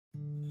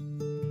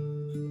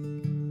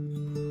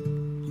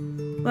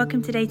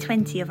Welcome to day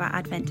 20 of our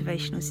Advent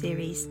devotional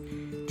series.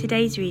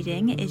 Today's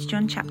reading is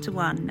John chapter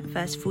 1,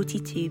 verse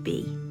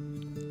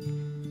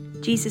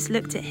 42b. Jesus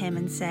looked at him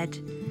and said,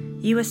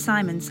 "You are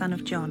Simon, son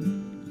of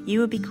John. You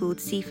will be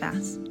called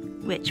Cephas,"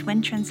 which,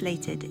 when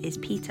translated, is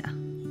Peter.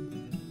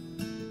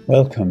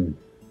 Welcome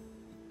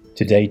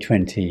to day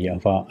 20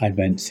 of our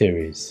Advent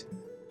series.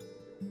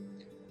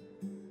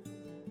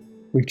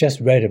 We've just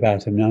read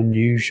about an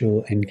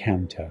unusual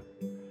encounter.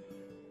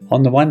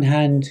 On the one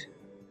hand,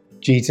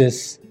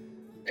 Jesus,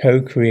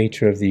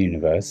 co-creator of the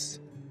universe.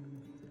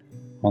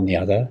 On the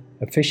other,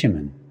 a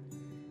fisherman,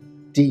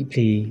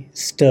 deeply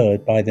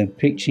stirred by the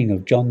preaching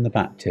of John the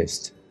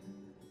Baptist.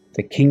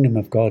 The kingdom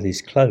of God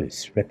is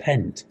close.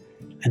 Repent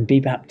and be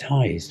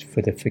baptized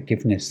for the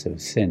forgiveness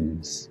of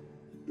sins.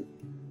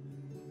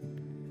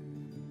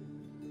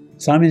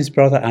 Simon's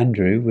brother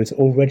Andrew was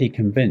already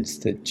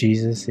convinced that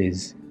Jesus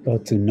is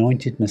God's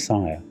anointed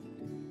Messiah,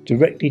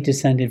 directly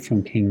descended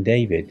from King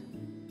David.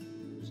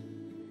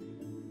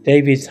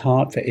 David's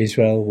heart for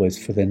Israel was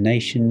for the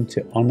nation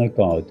to honour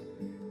God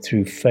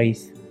through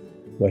faith,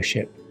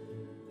 worship,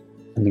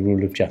 and the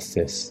rule of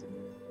justice.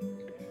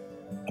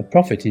 A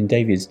prophet in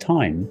David's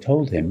time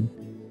told him,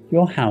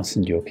 "Your house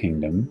and your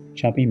kingdom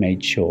shall be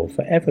made sure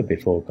forever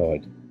before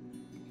God.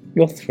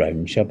 Your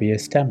throne shall be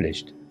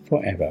established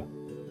forever."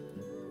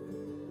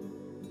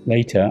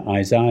 Later,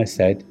 Isaiah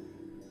said,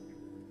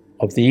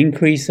 "Of the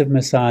increase of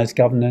Messiah's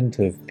government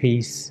of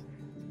peace,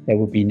 there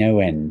will be no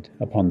end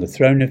upon the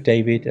throne of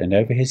David and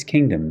over his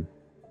kingdom,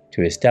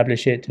 to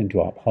establish it and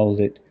to uphold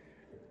it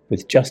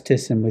with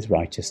justice and with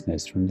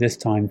righteousness from this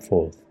time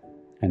forth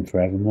and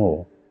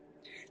forevermore.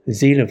 The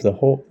zeal of the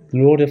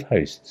Lord of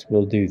hosts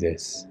will do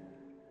this."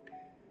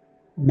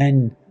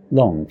 Men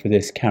long for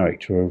this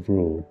character of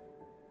rule.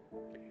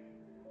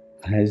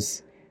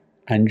 As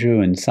Andrew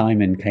and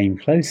Simon came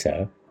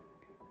closer,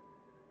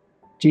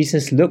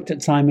 Jesus looked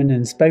at Simon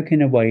and spoke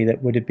in a way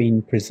that would have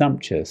been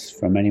presumptuous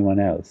from anyone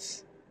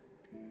else.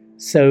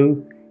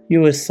 "So,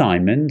 you are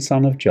Simon,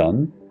 son of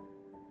John.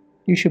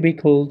 You shall be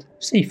called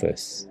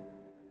Cephas."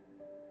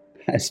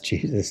 As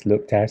Jesus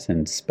looked at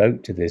and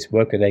spoke to this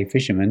workaday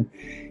fisherman,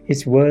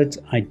 his words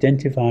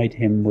identified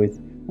him with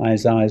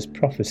Isaiah's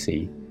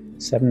prophecy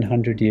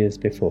 700 years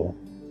before.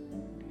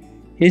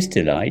 "His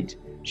delight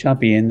shall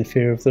be in the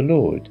fear of the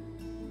Lord.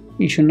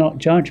 He shall not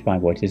judge by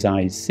what his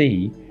eyes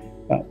see,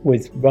 but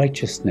with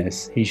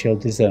righteousness he shall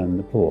discern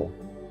the poor."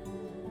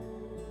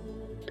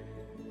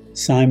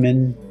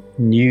 Simon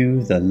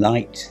knew the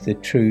light, the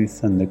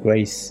truth, and the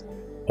grace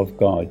of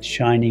God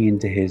shining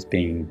into his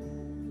being.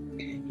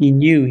 He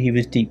knew he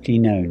was deeply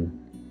known,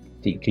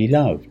 deeply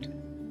loved,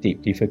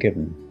 deeply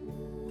forgiven.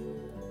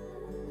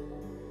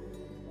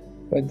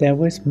 But there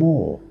was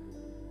more,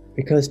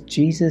 because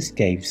Jesus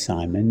gave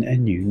Simon a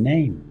new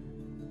name.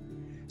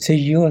 "So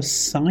you're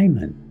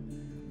Simon,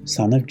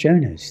 son of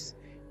Jonas.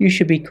 You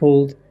should be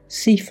called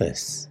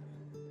Cephas."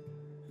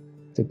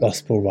 The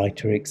Gospel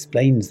writer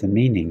explains the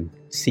meaning,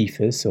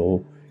 Cephas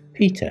or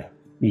Peter,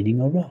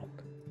 meaning a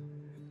rock.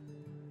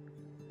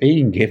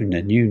 Being given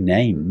a new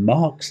name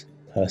marks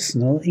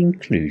personal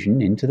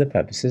inclusion into the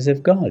purposes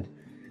of God,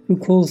 who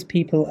calls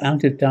people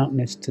out of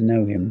darkness to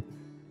know him,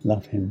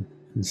 love him,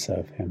 and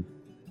serve him.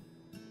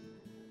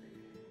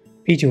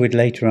 Peter would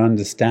later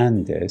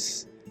understand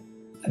this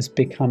as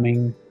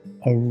becoming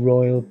a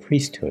royal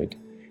priesthood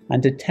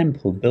and a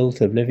temple built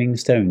of living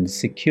stones,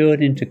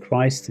 secured into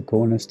Christ the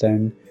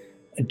cornerstone,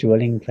 a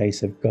dwelling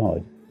place of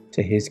God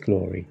to his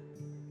glory.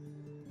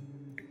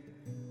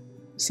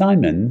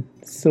 Simon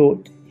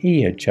thought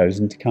he had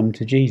chosen to come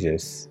to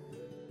Jesus.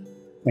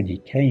 When he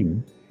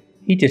came,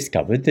 he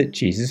discovered that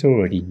Jesus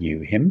already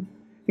knew him,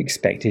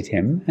 expected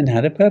him, and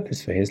had a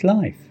purpose for his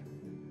life.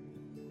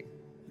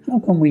 How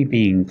can we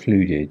be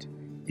included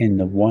in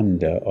the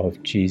wonder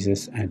of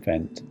Jesus'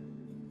 advent?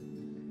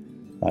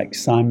 Like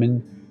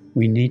Simon,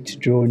 we need to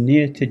draw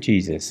near to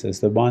Jesus as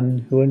the one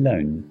who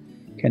alone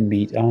can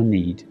meet our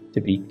need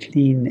to be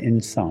clean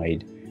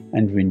inside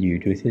and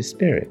renewed with his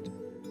Spirit.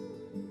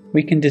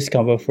 We can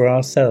discover for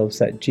ourselves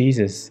that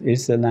Jesus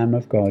is the Lamb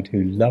of God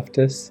who loved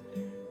us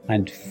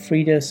and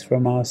freed us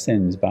from our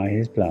sins by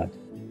his blood.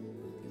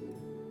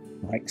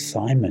 Like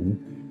Simon,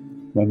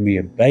 when we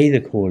obey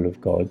the call of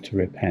God to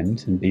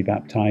repent and be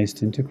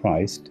baptized into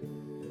Christ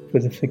for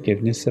the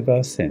forgiveness of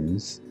our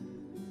sins,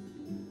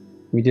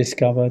 we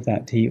discover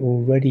that he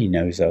already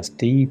knows us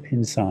deep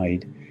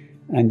inside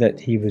and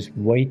that he was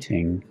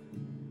waiting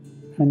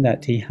and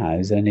that he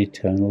has an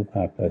eternal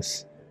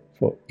purpose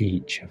for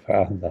each of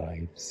our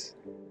lives.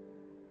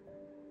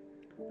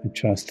 I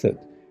trust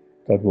that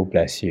God will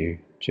bless you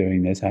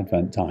during this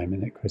Advent time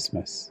and at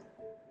Christmas.